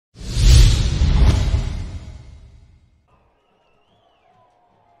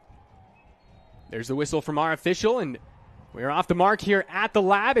There's the whistle from our official, and we're off the mark here at the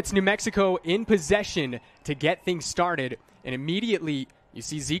lab. It's New Mexico in possession to get things started. And immediately, you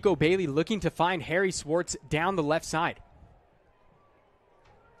see Zico Bailey looking to find Harry Swartz down the left side.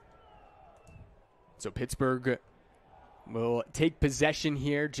 So Pittsburgh will take possession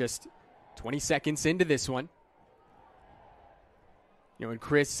here just 20 seconds into this one. You know, and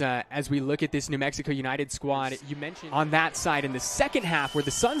Chris, as we look at this New Mexico United squad, you mentioned on that side in the second half where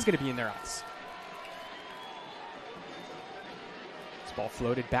the sun's going to be in their eyes. This ball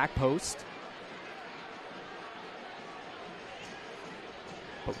floated back post.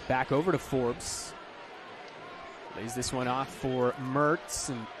 Poked back over to Forbes. Lays this one off for Mertz,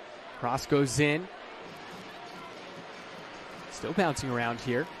 and cross goes in. Still bouncing around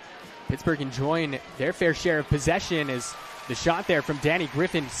here. Pittsburgh enjoying their fair share of possession as the shot there from Dani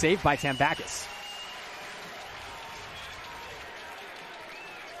Griffin saved by Tambakis.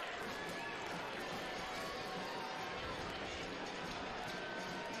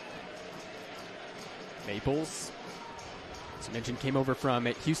 Maples, as I mentioned, came over from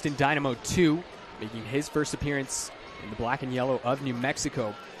Houston Dynamo 2, making his first appearance in the black and yellow of New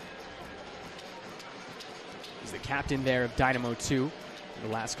Mexico. He's the captain there of Dynamo 2 in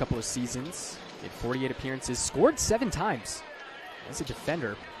the last couple of seasons. He had 48 appearances, scored 7 times as a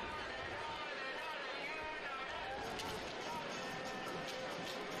defender.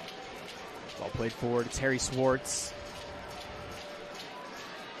 Ball played forward. It's Harry Swartz.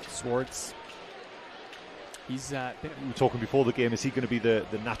 Swartz. He's been... We were talking before the game, is he going to be the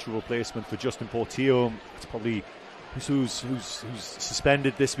natural replacement for Justin Portillo? It's probably who's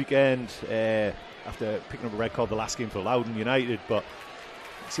suspended this weekend after picking up a red card the last game for Loudoun United. But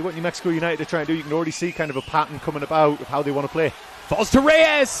see what New Mexico United are trying to do. You can already see kind of a pattern coming about of how they want to play. Falls to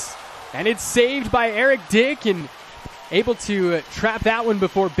Reyes, and it's saved by Eric Dick, and able to trap that one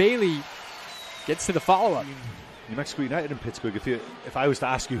before Bailey gets to the follow-up. New Mexico United and Pittsburgh, if I was to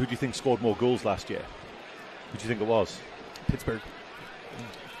ask you who do you think scored more goals last year, who do you think it was? Pittsburgh.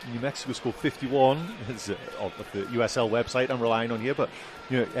 New Mexico scored 51. It's off the USL website I'm relying on here, but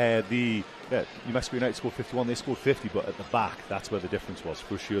you know, New Mexico United scored 51. They scored 50, but at the back, that's where the difference was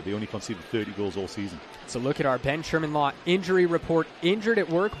for sure. They only conceded 30 goals all season. So look at our Ben Sherman Law injury report. Injured at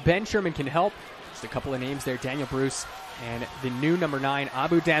work. Ben Sherman can help. Just a couple of names there: Daniel Bruce and the new number 9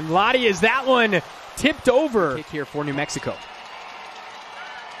 Abu Danladi. Is that one tipped over? Kick here for New Mexico.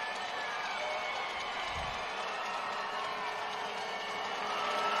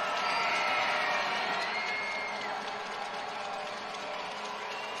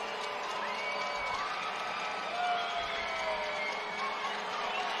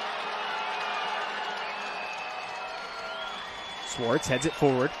 Swartz heads it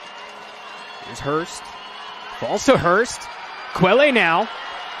forward. Here's Hurst. Falls to Hurst. Mukwelle now.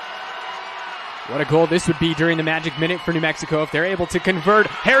 What a goal this would be during the magic minute for New Mexico if they're able to convert.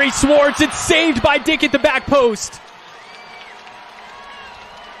 Harry Swartz, it's saved by Dick at the back post.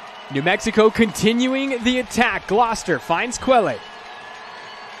 New Mexico continuing the attack. Gloucester finds Mukwelle.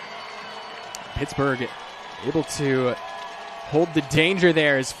 Pittsburgh able to hold the danger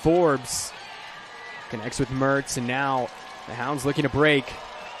there as Forbes connects with Mertz, and now the Hounds looking to break.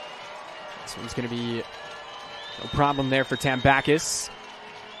 This one's going to be no problem there for Tambakis.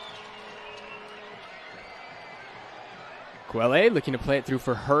 Mukwelle looking to play it through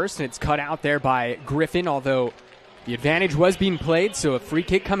for Hurst, and it's cut out there by Griffin, although the advantage was being played, so a free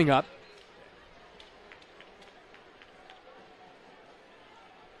kick coming up.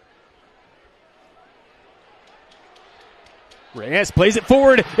 Reyes plays it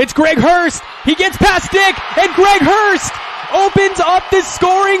forward. It's Greg Hurst. He gets past Dick, and Greg Hurst opens up the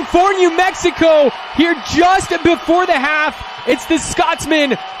scoring for New Mexico here just before the half. It's the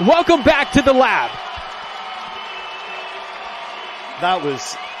Scotsman. Welcome back to the lab. That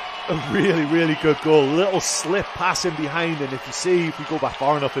was a really, really good goal. Little slip pass in behind, and if we go back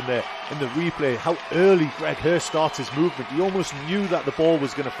far enough in the replay, how early Greg Hurst starts his movement. He almost knew that the ball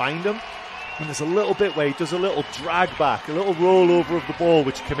was going to find him. And there's a little bit where he does a little drag back, a little rollover of the ball,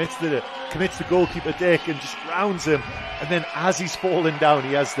 which commits the goalkeeper Dick and just rounds him. And then as he's falling down,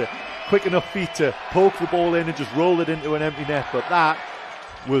 he has the quick enough feet to poke the ball in and just roll it into an empty net. But that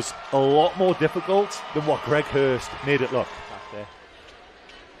was a lot more difficult than what Greg Hurst made it look.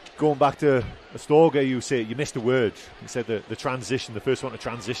 Going back to Astorga, you missed a word. You said the transition, the first one to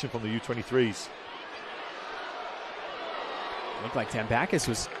transition from the U23s. Looked like Tambakis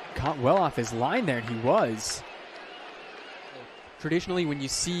was caught well off his line there, and he was. Traditionally, when you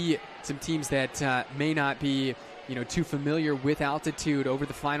see some teams that may not be, too familiar with altitude over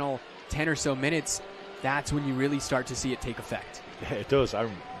the final 10 or so minutes, that's when you really start to see it take effect. Yeah, it does.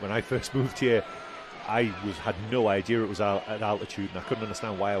 When I first moved here, I had no idea it was at altitude, and I couldn't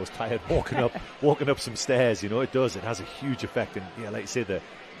understand why I was tired walking up some stairs. You know, it has a huge effect, and yeah, like you say,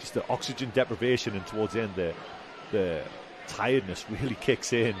 just the oxygen deprivation, and towards the end, the tiredness really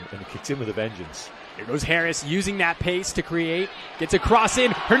kicks in, and it kicks in with a vengeance. Here goes Harris using that pace to create, gets a cross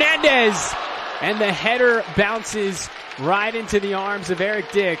in, Hernandez, and the header bounces right into the arms of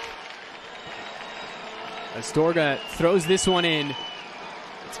Eric Dick. Astorga throws this one in.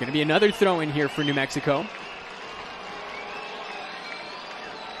 It's going to be another throw in here for New Mexico.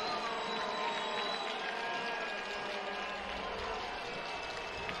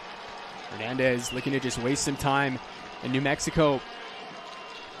 Hernandez looking to just waste some time. And New Mexico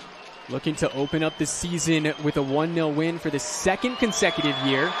looking to open up the season with a 1-0 win for the second consecutive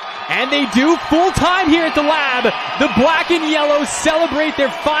year. And they do full time here at the Lab. The black and yellow celebrate their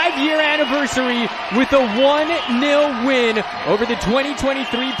 5-year anniversary with a 1-0 win over the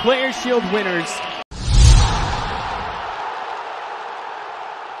 2023 Players' Shield winners.